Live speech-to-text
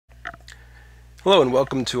Hello and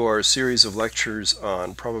welcome to our series of lectures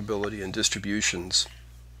on probability and distributions.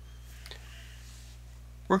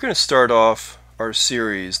 We're going to start off our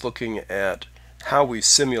series looking at how we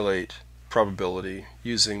simulate probability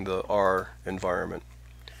using the R environment.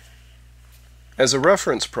 As a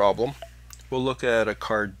reference problem, we'll look at a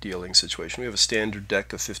card dealing situation. We have a standard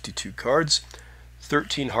deck of 52 cards,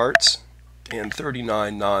 13 hearts and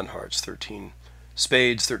 39 non-hearts, 13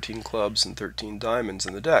 spades, 13 clubs, and 13 diamonds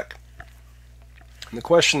in the deck. And the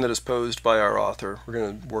question that is posed by our author, we're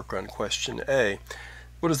going to work on question A.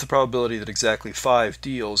 What is the probability that exactly 5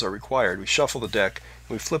 deals are required? We shuffle the deck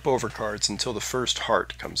and we flip over cards until the first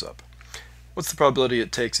heart comes up. What's the probability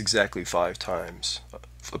it takes exactly 5 times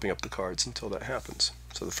flipping up the cards until that happens?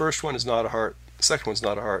 So the first one is not a heart, the second one's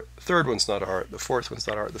not a heart, the third one's not a heart, the fourth one's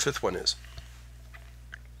not a heart, the fifth one is.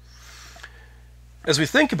 As we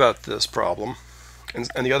think about this problem,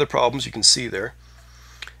 and the other problems you can see there,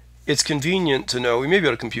 it's convenient to know, we may be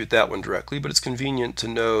able to compute that one directly, but it's convenient to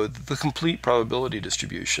know the complete probability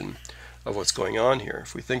distribution of what's going on here.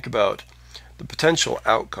 If we think about the potential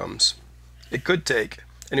outcomes, it could take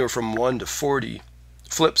anywhere from 1 to 40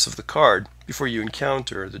 flips of the card before you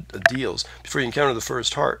encounter the deals, before you encounter the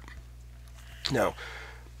first heart. Now,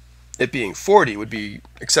 it being 40 would be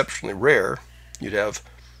exceptionally rare. You'd have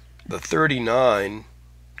the 39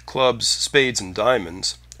 clubs, spades, and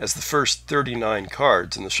diamonds as the first 39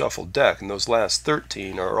 cards in the shuffled deck, and those last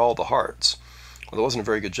 13 are all the hearts. Well, that wasn't a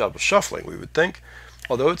very good job of shuffling, we would think,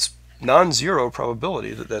 although it's non-zero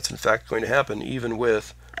probability that that's in fact going to happen even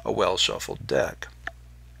with a well-shuffled deck.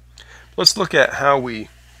 Let's look at how we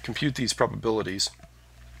compute these probabilities.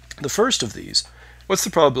 The first of these, what's the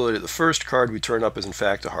probability that the first card we turn up is in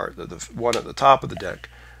fact a heart, that the one at the top of the deck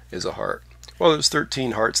is a heart? Well, there's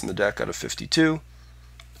 13 hearts in the deck out of 52.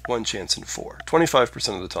 1 chance in 4.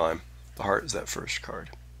 25% of the time, the heart is that first card.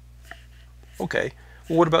 Okay,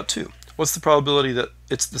 well, what about 2? What's the probability that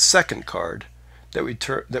it's the second card that we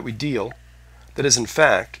deal that is in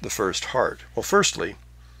fact the first heart? Well, firstly,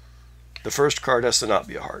 the first card has to not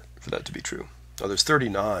be a heart for that to be true. Now, there's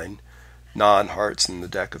 39 non-hearts in the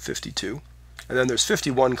deck of 52, and then there's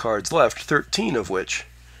 51 cards left, 13 of which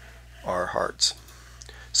are hearts.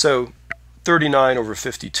 So 39 over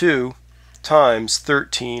 52 times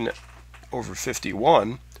 13 over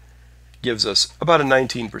 51 gives us about a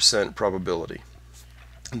 19% probability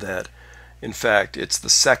that in fact it's the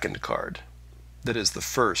second card that is the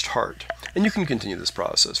first heart. And you can continue this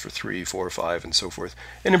process for 3, 4, 5, and so forth.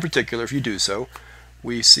 And in particular, if you do so,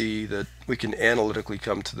 we see that we can analytically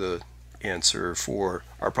come to the answer for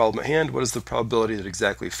our problem at hand. What is the probability that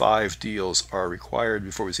exactly 5 deals are required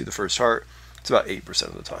before we see the first heart? It's about 8%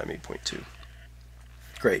 of the time, 8.2.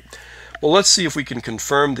 Great. Well, let's see if we can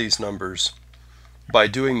confirm these numbers by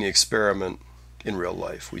doing the experiment in real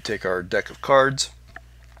life. We take our deck of cards,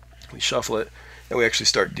 we shuffle it, and we actually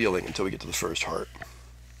start dealing until we get to the first heart.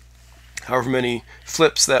 However many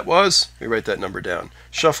flips that was, we write that number down.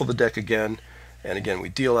 Shuffle the deck again, and again we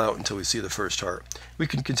deal out until we see the first heart. We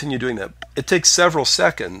can continue doing that. It takes several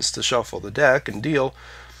seconds to shuffle the deck and deal.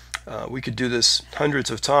 We could do this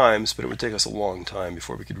hundreds of times, but it would take us a long time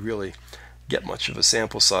before we could really get much of a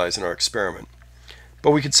sample size in our experiment.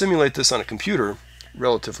 But we could simulate this on a computer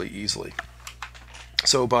relatively easily.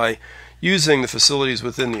 So by using the facilities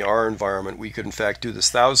within the R environment, we could in fact do this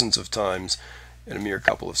thousands of times in a mere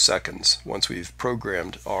couple of seconds once we've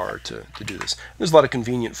programmed R to do this. There's a lot of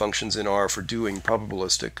convenient functions in R for doing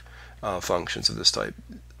probabilistic functions of this type,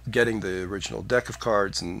 getting the original deck of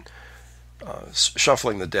cards and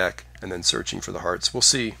shuffling the deck and then searching for the hearts. We'll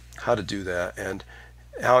see how to do that and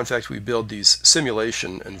how in fact we build these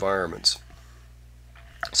simulation environments.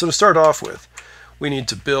 So to start off with, we need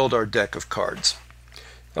to build our deck of cards.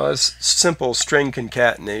 It's simple string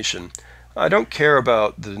concatenation. I don't care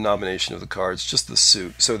about the denomination of the cards, just the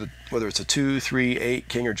suit. So that whether it's a 2, 3, 8,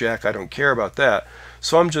 king, or jack, I don't care about that.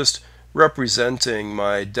 So I'm just representing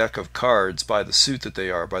my deck of cards by the suit that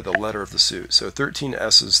they are, by the letter of the suit. So 13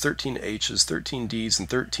 S's, 13 H's, 13 D's, and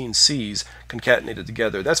 13 C's concatenated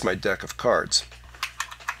together. That's my deck of cards.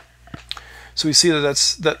 So we see that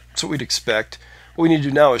that's what we'd expect. What we need to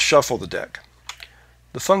do now is shuffle the deck.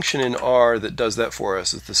 The function in R that does that for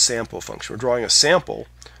us is the sample function. We're drawing a sample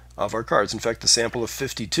of our cards. In fact, the sample of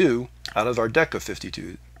 52 out of our deck of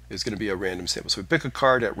 52 is going to be a random sample. So we pick a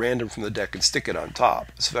card at random from the deck and stick it on top.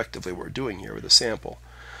 That's effectively what we're doing here with a sample.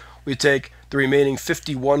 We take the remaining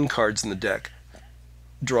 51 cards in the deck,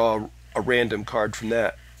 draw a random card from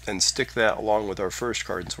that, and stick that along with our first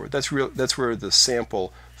card and so forth. That's where the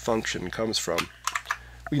sample function comes from.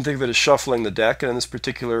 We can think of it as shuffling the deck, and in this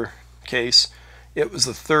particular case, it was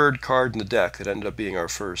the third card in the deck that ended up being our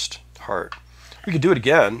first heart. We could do it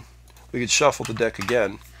again. We could shuffle the deck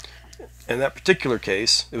again. In that particular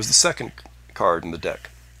case, it was the second card in the deck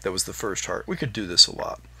that was the first heart. We could do this a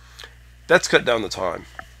lot. That's cut down the time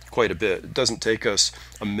quite a bit. It doesn't take us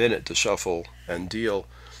a minute to shuffle and deal.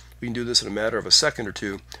 We can do this in a matter of a second or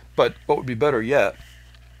two. But what would be better yet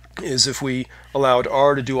is if we allowed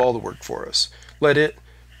R to do all the work for us. Let it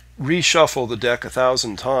reshuffle the deck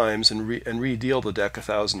 1,000 times and redeal the deck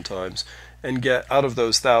 1,000 times and get out of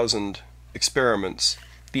those 1,000 experiments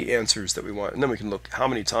the answers that we want. And then we can look how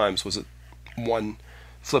many times was it one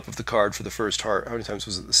flip of the card for the first heart, how many times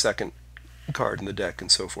was it the second card in the deck,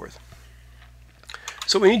 and so forth.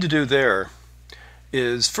 So what we need to do there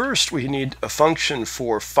is first we need a function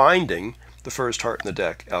for finding the first heart in the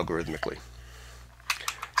deck algorithmically.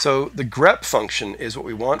 So the grep function is what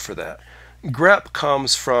we want for that. Grep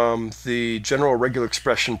comes from the general regular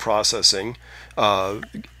expression processing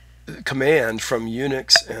command from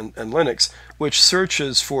Unix and Linux, which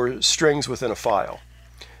searches for strings within a file.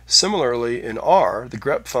 Similarly, in R, the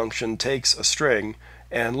grep function takes a string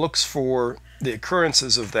and looks for the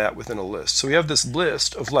occurrences of that within a list. So we have this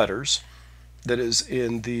list of letters that is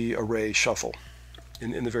in the array shuffle,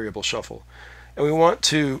 in the variable shuffle. And we want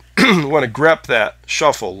to grep that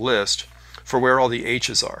shuffle list for where all the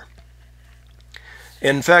H's are.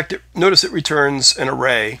 And in fact, notice it returns an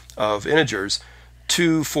array of integers,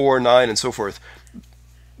 2, 4, 9, and so forth.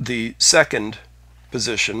 The second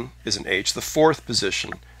position is an H, the fourth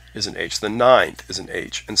position is an H, the ninth is an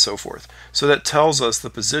H, and so forth. So that tells us the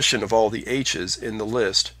position of all the H's in the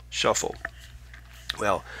list shuffle.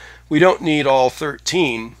 Well, we don't need all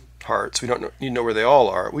 13 hearts. We don't need to know where they all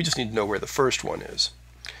are. We just need to know where the first one is.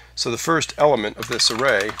 So the first element of this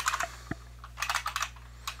array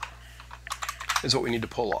is what we need to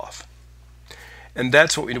pull off. And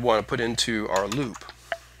that's what we want to put into our loop.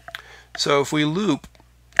 So if we loop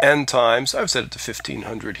n times, I've set it to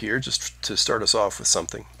 1500 here just to start us off with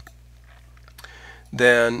something.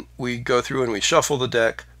 Then we go through and we shuffle the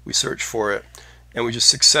deck, we search for it, and we just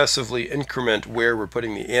successively increment where we're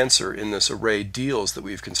putting the answer in this array deals that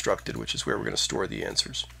we've constructed, which is where we're going to store the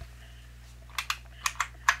answers.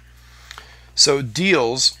 So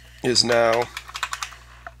deals is now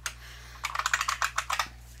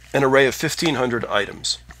an array of 1500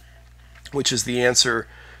 items, which is the answer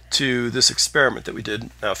to this experiment that we did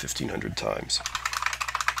now 1500 times.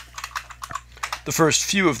 The first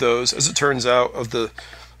few of those, as it turns out, of the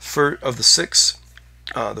first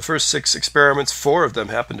 6 experiments, 4 of them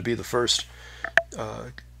happened to be the first.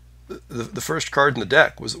 The first card in the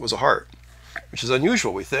deck was a heart, which is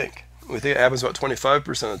unusual. We think it happens about 25%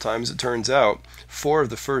 of the time. As it turns out, 4 of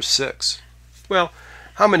the first 6. Well,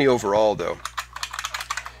 how many overall though?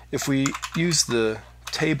 If we use the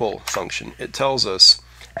table function, it tells us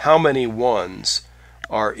how many ones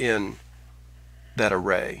are in that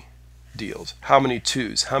array deals, how many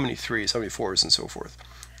 2s, how many 3s, how many 4s, and so forth.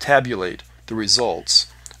 Tabulate the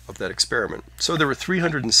results of that experiment. So there were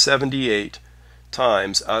 378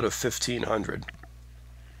 times out of 1500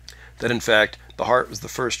 that in fact the heart was the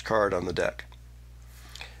first card on the deck.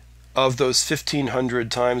 Of those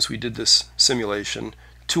 1500 times we did this simulation,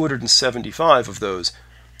 275 of those,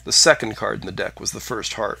 the second card in the deck was the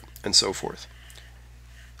first heart, and so forth.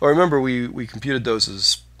 Well, remember we computed those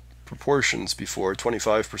as proportions before,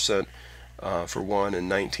 25% for 1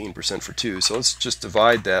 and 19% for 2. So let's just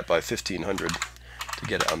divide that by 1500 to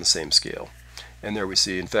get it on the same scale. And there we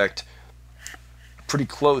see, in fact, pretty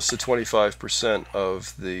close to 25%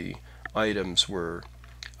 of the items were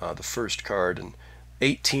the first card, and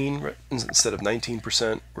 18 instead of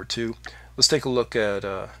 19% were 2. Let's take a look at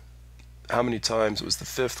how many times it was the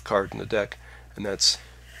fifth card in the deck, and that's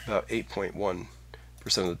about 8.1%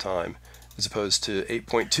 of the time, as opposed to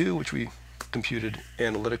 8.2, which we computed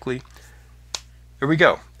analytically. There we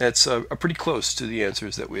go. That's pretty close to the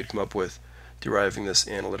answers that we had come up with deriving this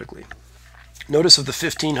analytically. Notice of the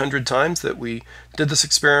 1500 times that we did this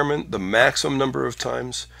experiment, the maximum number of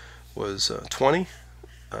times was 20.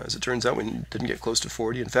 As it turns out, we didn't get close to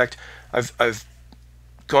 40. In fact, I've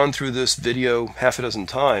gone through this video half a dozen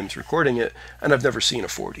times recording it, and I've never seen a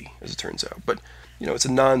 40, as it turns out. But you know, it's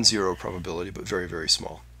a non-zero probability, but very, very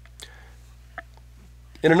small.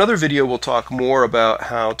 In another video, we'll talk more about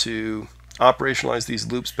how to operationalize these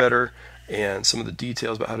loops better and some of the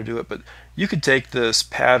details about how to do it. But you could take this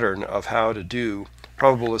pattern of how to do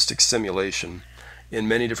probabilistic simulation in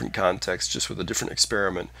many different contexts, just with a different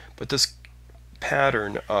experiment. But this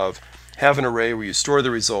pattern of have an array where you store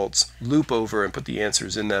the results, loop over and put the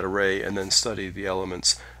answers in that array, and then study the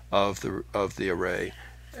elements of the array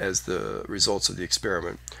as the results of the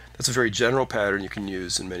experiment. That's a very general pattern you can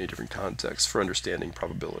use in many different contexts for understanding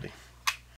probability.